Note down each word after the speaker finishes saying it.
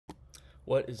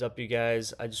What is up, you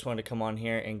guys? I just wanted to come on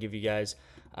here and give you guys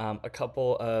a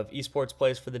couple of esports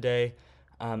plays for the day.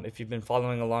 If you've been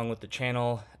following along with the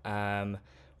channel,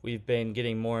 we've been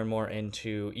getting more and more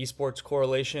into esports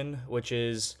correlation, which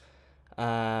is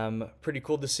pretty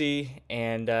cool to see.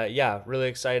 And yeah, really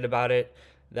excited about it.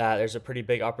 That there's a pretty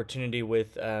big opportunity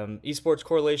with esports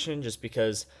correlation just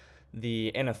because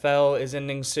the NFL is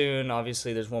ending soon.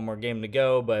 Obviously, there's one more game to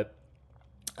go, but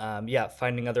yeah,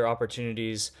 finding other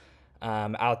opportunities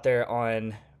out there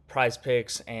on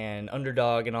Prizepicks and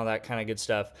Underdog and all that kind of good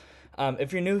stuff.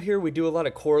 If you're new here, we do a lot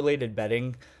of correlated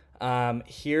betting.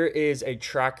 Here is a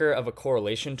tracker of a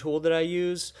correlation tool that I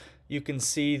use. You can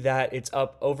see that it's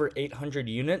up over 800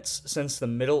 units since the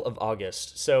middle of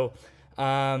August. So,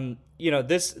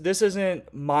 this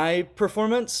isn't my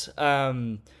performance,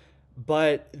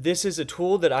 but this is a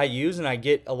tool that I use and I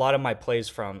get a lot of my plays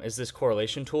from, is this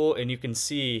correlation tool. And you can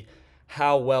see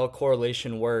how well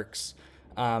correlation works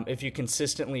if you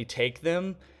consistently take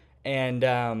them and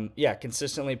yeah,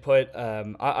 consistently put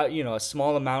a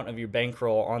small amount of your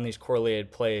bankroll on these correlated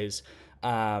plays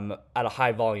at a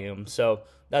high volume. So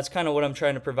that's kind of what I'm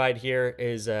trying to provide here,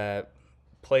 is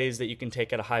plays that you can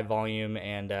take at a high volume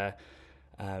and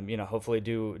hopefully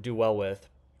do well with.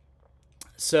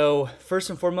 So first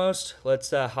and foremost,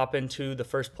 let's hop into the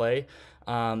first play.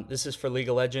 This is for League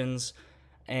of Legends.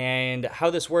 And how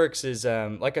this works is,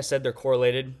 like I said, they're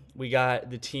correlated. We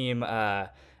got the team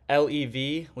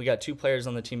LEV. We got two players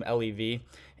on the team LEV.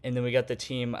 And then we got the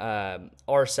team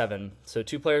R7. So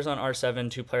two players on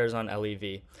R7, two players on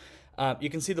LEV. You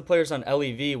can see the players on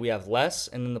LEV, we have less.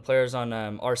 And then the players on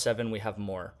R7, we have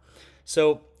more.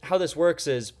 So how this works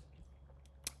is,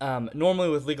 normally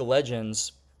with League of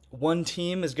Legends, one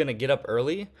team is going to get up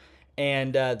early.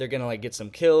 And they're going to get some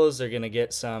kills. They're going to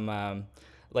get some...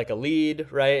 like a lead,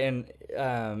 right? And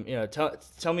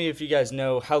tell me if you guys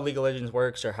know how League of Legends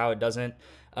works or how it doesn't,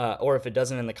 or if it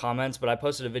doesn't in the comments. But I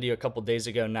posted a video a couple days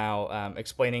ago now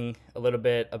explaining a little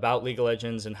bit about League of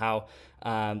Legends and how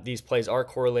these plays are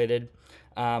correlated.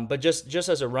 But just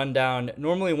as a rundown,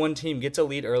 normally one team gets a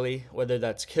lead early, whether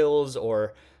that's kills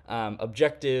or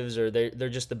objectives, or they're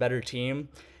just the better team.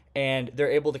 And they're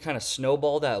able to kind of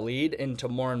snowball that lead into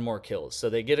more and more kills. So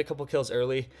they get a couple kills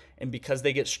early, and because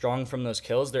they get strong from those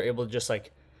kills, they're able to just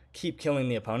keep killing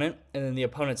the opponent, and then the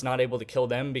opponent's not able to kill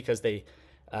them because they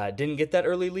didn't get that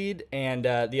early lead, and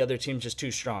the other team's just too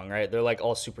strong, right? They're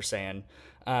all Super Saiyan.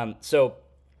 So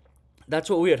that's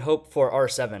what we would hope for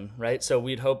R7, right? So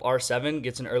we'd hope R7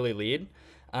 gets an early lead,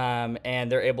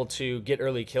 and they're able to get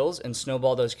early kills and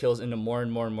snowball those kills into more and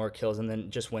more and more kills, and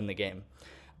then just win the game.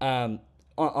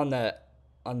 On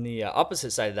the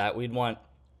opposite side of that, we'd want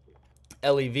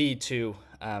LEV to,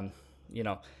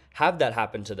 have that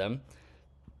happen to them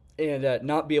and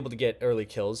not be able to get early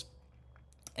kills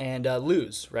and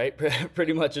lose, right?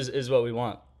 Pretty much is what we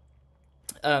want.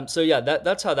 So yeah,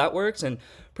 that's how that works. And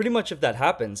pretty much if that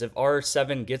happens, if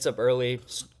R7 gets up early,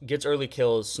 gets early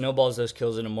kills, snowballs those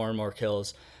kills into more and more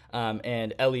kills,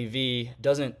 and LEV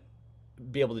doesn't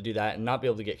be able to do that and not be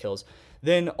able to get kills,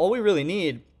 then all we really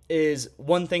need is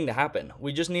one thing to happen.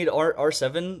 We just need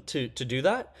R7 to do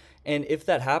that. And if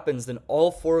that happens, then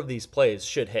all four of these plays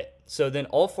should hit. So then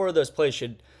all four of those plays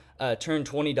should turn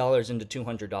 $20 into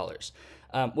 $200,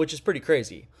 which is pretty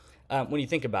crazy when you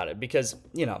think about it, because,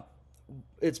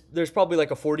 there's probably a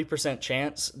 40%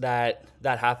 chance that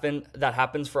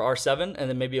happens for R7, and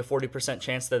then maybe a 40%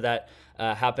 chance that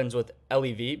happens with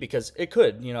LEV, because it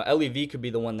could, LEV could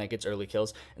be the one that gets early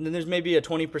kills, and then there's maybe a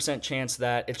 20% chance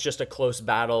that it's just a close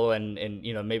battle, and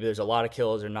maybe there's a lot of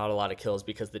kills or not a lot of kills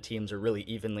because the teams are really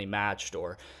evenly matched,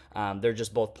 or they're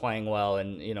just both playing well,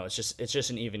 and it's just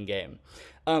an even game.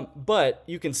 But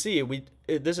you can see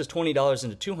this is $20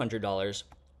 into $200.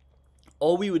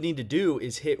 All we would need to do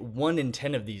is hit 1 in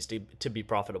 10 of these to be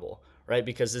profitable, right?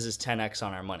 Because this is 10x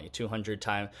on our money. 20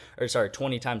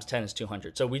 times 10 is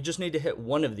 200. So we just need to hit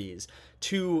one of these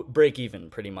to break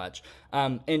even, pretty much.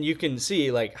 And you can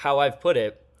see how I've put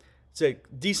it. It's a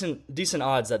decent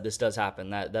odds that this does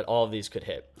happen, that all of these could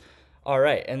hit. All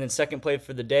right, and then second play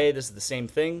for the day, this is the same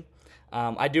thing.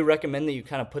 I do recommend that you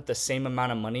kind of put the same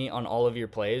amount of money on all of your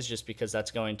plays, just because that's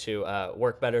going to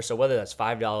work better. So whether that's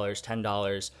 $5,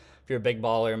 $10, if you're a big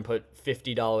baller and put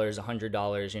 $50,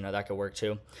 $100, that could work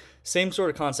too. Same sort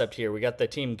of concept here. We got the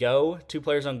team Go, 2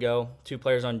 players on Go, 2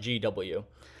 players on GW.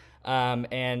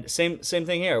 And same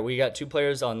thing here. We got 2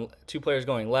 players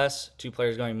going less, 2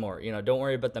 players going more. Don't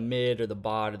worry about the mid or the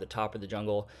bot or the top or the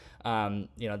jungle.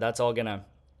 That's all gonna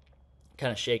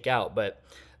kind of shake out. But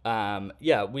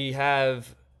yeah, we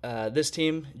have this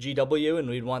team, GW, and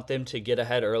we'd want them to get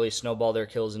ahead early, snowball their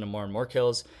kills into more and more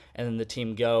kills, and then the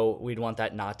team Go, we'd want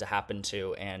that not to happen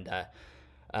to, and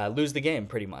lose the game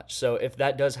pretty much. So if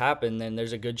that does happen, then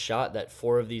there's a good shot that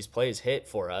 4 of these plays hit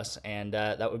for us, and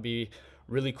that would be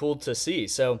really cool to see.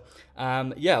 So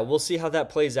yeah, we'll see how that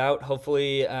plays out.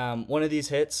 Hopefully one of these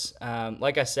hits.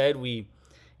 Like I said,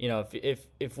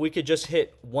 if we could just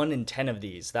hit 1 in 10 of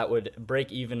these, that would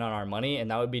break even on our money,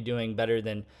 and that would be doing better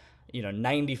than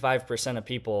 95% of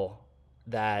people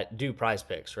that do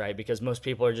Prizepicks, right? Because most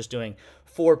people are just doing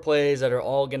 4 plays that are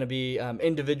all going to be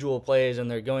individual plays,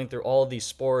 and they're going through all these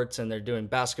sports, and they're doing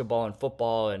basketball and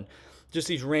football and just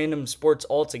these random sports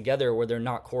all together where they're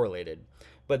not correlated.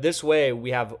 But this way,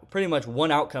 we have pretty much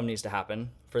one outcome needs to happen.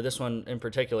 For this one in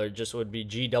particular, just would be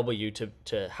GW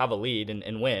to have a lead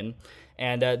and win.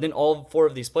 And then all 4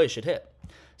 of these plays should hit.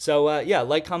 So yeah,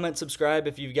 like, comment, subscribe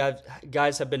if you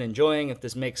guys have been enjoying, if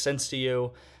this makes sense to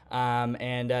you.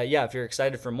 Yeah, if you're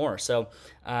excited for more. So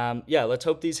yeah, let's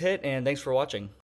hope these hit, and thanks for watching.